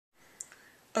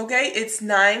Okay, it's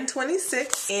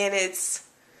 9:26 and it's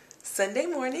Sunday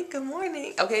morning. Good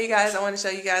morning. Okay, you guys, I want to show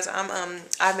you guys.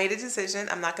 I made a decision.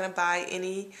 I'm not gonna buy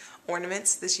any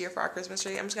ornaments this year for our Christmas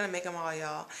tree. I'm just gonna make them all,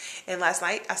 y'all. And last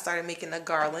night I started making a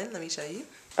garland. Let me show you.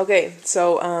 Okay,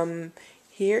 so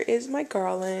here is my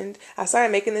garland. I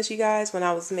started making this, you guys, when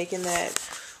I was making that.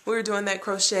 We were doing that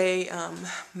crochet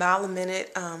mile a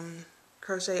minute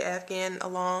crochet Afghan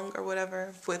along or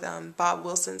whatever with Bob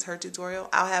Wilson's her tutorial.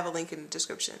 I'll have a link in the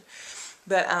description.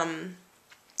 But I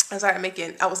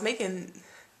was making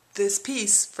this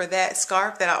piece for that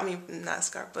scarf that not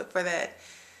scarf, but for that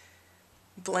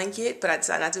blanket, but I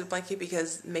decided not to do the blanket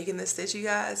because making this stitch, you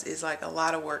guys, is like a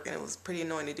lot of work and it was pretty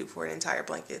annoying to do for an entire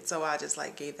blanket, so I just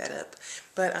like gave that up.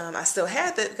 But I still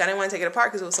had it. I didn't want to take it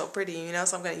apart because it was so pretty, you know,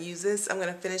 so I'm going to use this. I'm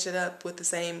going to finish it up with the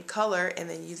same color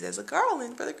and then use it as a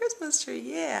garland for the Christmas tree.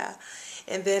 Yeah.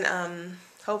 And then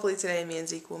hopefully today me and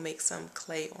Zeke will make some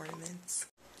clay ornaments.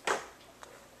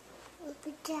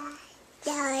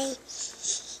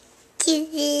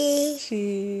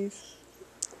 Cheese.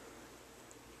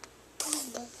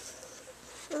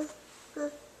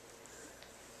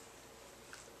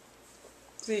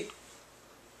 Zeke,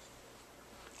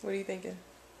 what are you thinking?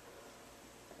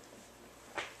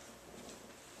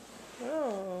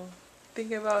 Oh,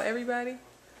 thinking about everybody?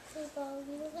 About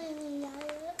you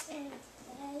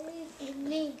and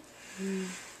me. You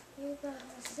about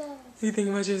yourself. You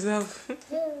thinking about yourself?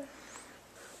 Yeah.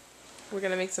 We're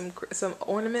gonna make some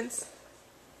ornaments.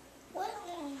 What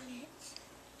ornaments?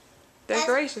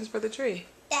 Decorations for the tree.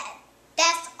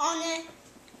 That's on the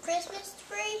Christmas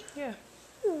tree? Yeah.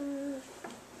 We're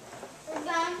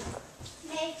gonna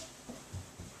make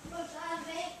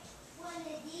one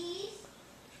of these.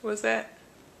 What's that?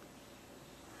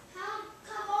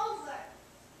 Come over.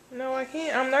 No, I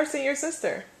can't. I'm nursing your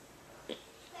sister. Okay.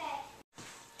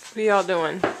 What are y'all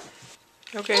doing?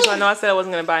 Okay, so I know I said I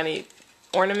wasn't gonna buy any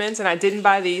ornaments, and I didn't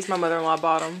buy these. My mother-in-law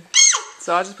bought them,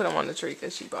 so I'll just put them on the tree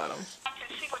because she bought them.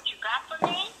 See what you got for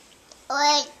me?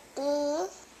 Like,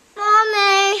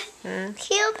 Mommy,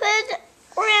 Cupid,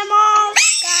 Grandma,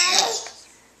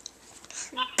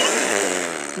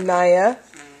 Naya,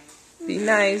 be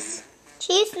nice.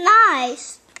 she's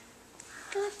nice.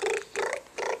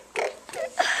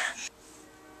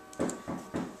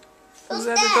 Who's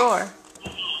at the door?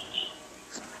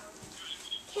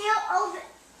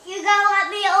 You gonna let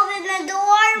me open the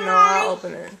door, Mommy? No, I'll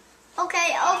open it.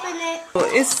 Okay, open it.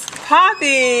 It's Poppy.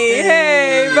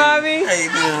 Hey, Bobby. How you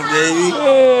doing, baby?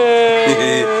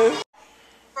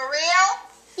 For real?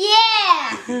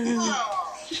 Yeah.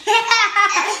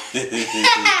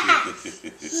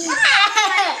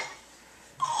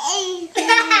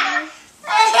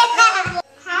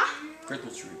 Huh?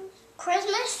 Christmas tree.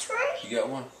 Christmas tree? You got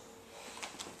one?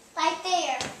 Right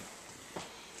there.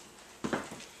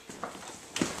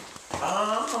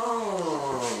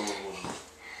 Oh,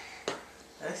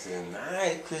 that's a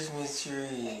nice Christmas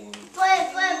tree.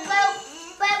 But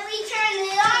we turned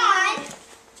it on.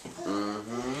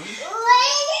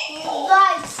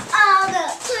 Lights on the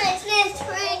Christmas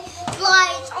tree.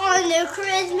 Lights on the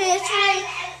Christmas tree.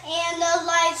 And the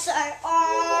lights are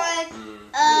on.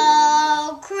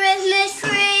 Oh, Christmas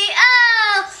tree.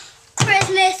 Oh,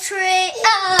 Christmas tree.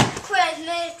 Oh,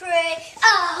 Christmas tree.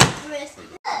 Oh, Christmas.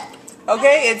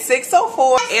 Okay, it's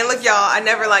 6:04, and look, y'all, I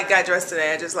never got dressed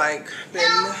today. I just been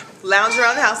lounging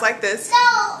around the house like this. No,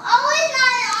 always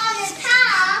not on the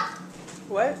top.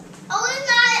 What? Always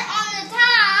not on the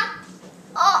top.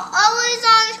 Always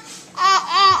on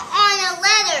the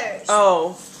letters.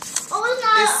 Oh, Always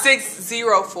not. it's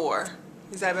 6:04.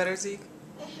 Is that better, Zeke?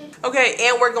 Okay,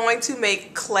 and we're going to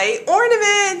make clay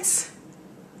ornaments.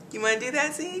 You want to do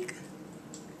that, Zeke?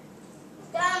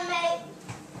 Gonna make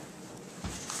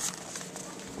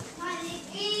one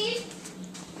of these.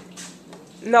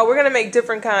 No, we're gonna make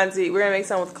different kinds, Zeke. We're gonna make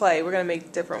some with clay. We're gonna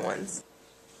make different ones.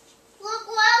 Look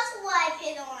what else I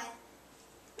put on.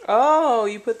 Oh,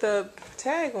 you put the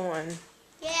tag on.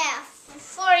 Yeah,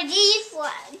 for these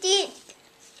one.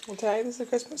 What tag? This is a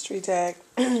Christmas tree tag.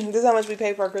 This is how much we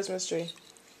paid for our Christmas tree.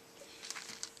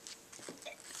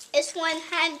 It's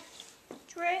 100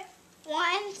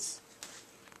 ones.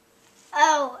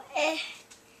 Oh,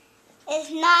 it's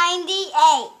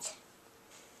 98.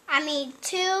 I mean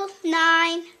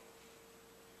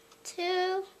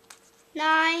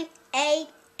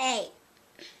 2988.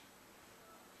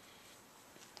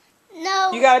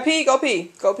 No. You gotta pee? Go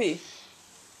pee. Go pee.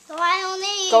 So I don't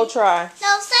need. Go try.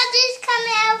 No, something's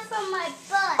coming out from my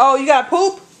butt. Oh, you gotta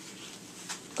poop?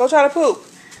 Go try to poop.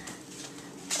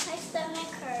 My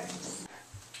stomach hurts.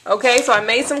 Okay, so I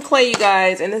made some clay, you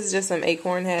guys, and this is just some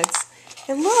acorn heads.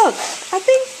 And look, I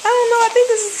think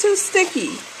this is too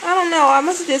sticky. I don't know. I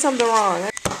must have did something wrong.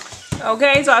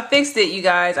 Okay, so I fixed it, you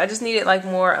guys. I just needed like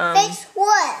more. Fix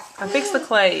what? I fixed the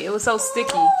clay. It was so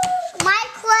sticky. My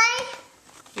clay?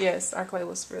 Yes, our clay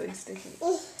was really sticky.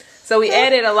 So we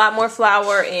added a lot more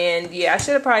flour, and yeah, I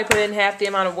should have probably put in half the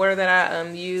amount of water that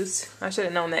I used. I should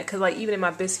have known that, because like even in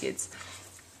my biscuits,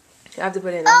 I have to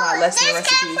put in a lot less in the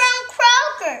recipes. This came from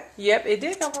Kroger. Yep, it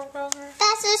did come from Kroger.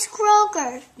 That's just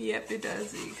Kroger. Yep, it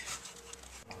does.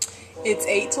 It's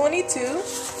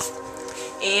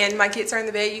 8:22, and my kids are in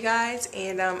the bed, you guys,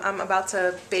 and I'm about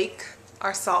to bake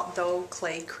our salt dough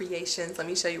clay creations. Let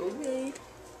me show you what we made.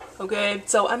 Okay,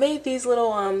 so I made these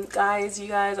little guys, you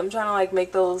guys. I'm trying to like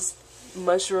make those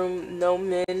mushroom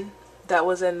men that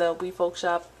was in the Wee Folk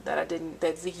shop that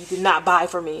Ziggy did not buy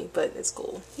for me, but it's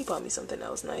cool. He bought me something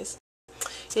that was nice.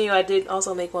 Anyway, I did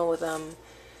also make one with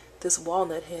this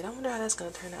walnut head. I wonder how that's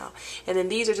gonna turn out. And then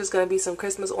these are just gonna be some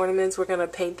Christmas ornaments. We're gonna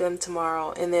paint them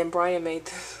tomorrow. And then Brian made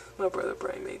this. My brother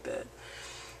Brian made that.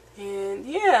 And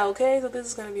yeah, okay, so this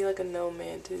is gonna be like a gnome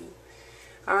man too.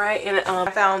 Alright, and I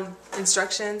found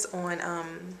instructions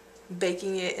on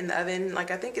baking it in the oven. Like,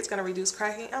 I think it's gonna reduce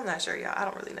cracking. I'm not sure, y'all. I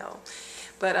don't really know.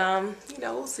 But you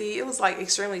know, we'll see. It was like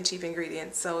extremely cheap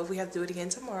ingredients, so if we have to do it again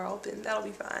tomorrow, then that'll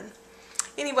be fine.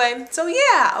 Anyway, so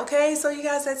yeah, okay, so you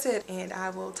guys, that's it, and I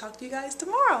will talk to you guys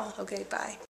tomorrow. Okay,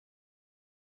 bye.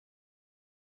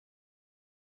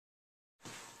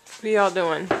 What are y'all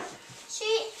doing?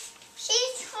 She's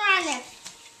trying to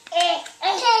take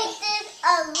this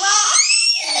alone.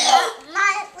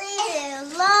 Not leave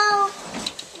it alone.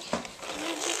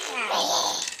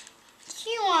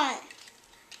 She wants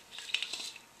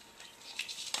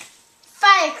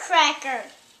firecracker.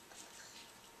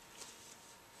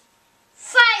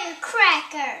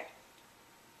 Firecracker.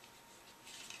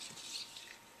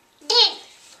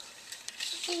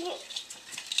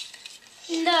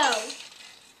 No.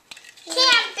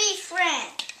 Can't be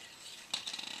friends.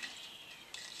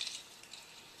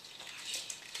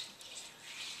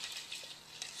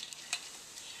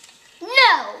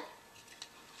 No.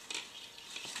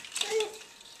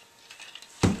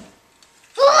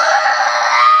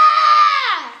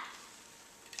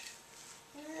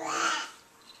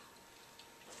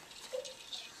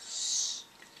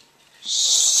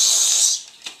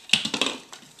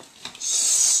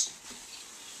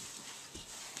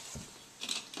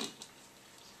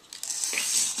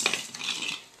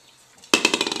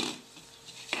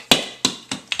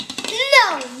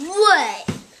 What?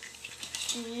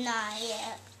 Not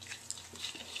yet.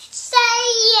 Say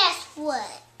yes,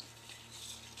 what?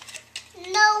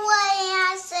 No way,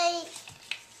 I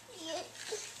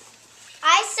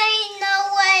say no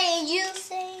way, and you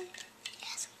say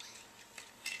yes,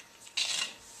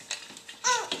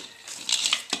 what?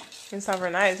 It's time for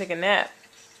Naya to take a nap.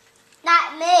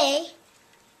 Not me.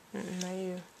 Not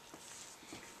you.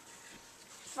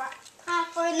 Time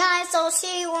for Naya so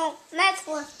she won't mess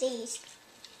with these.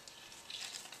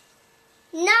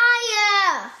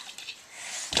 Naya!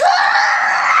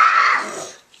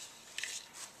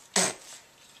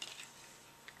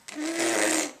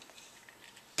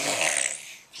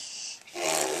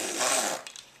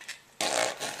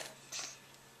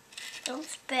 Don't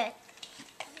spit.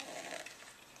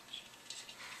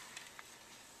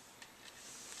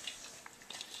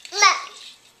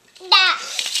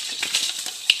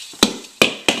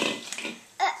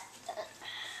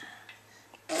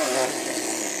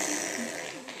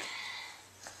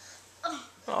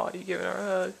 Oh, you giving her a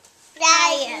hug?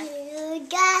 Naya.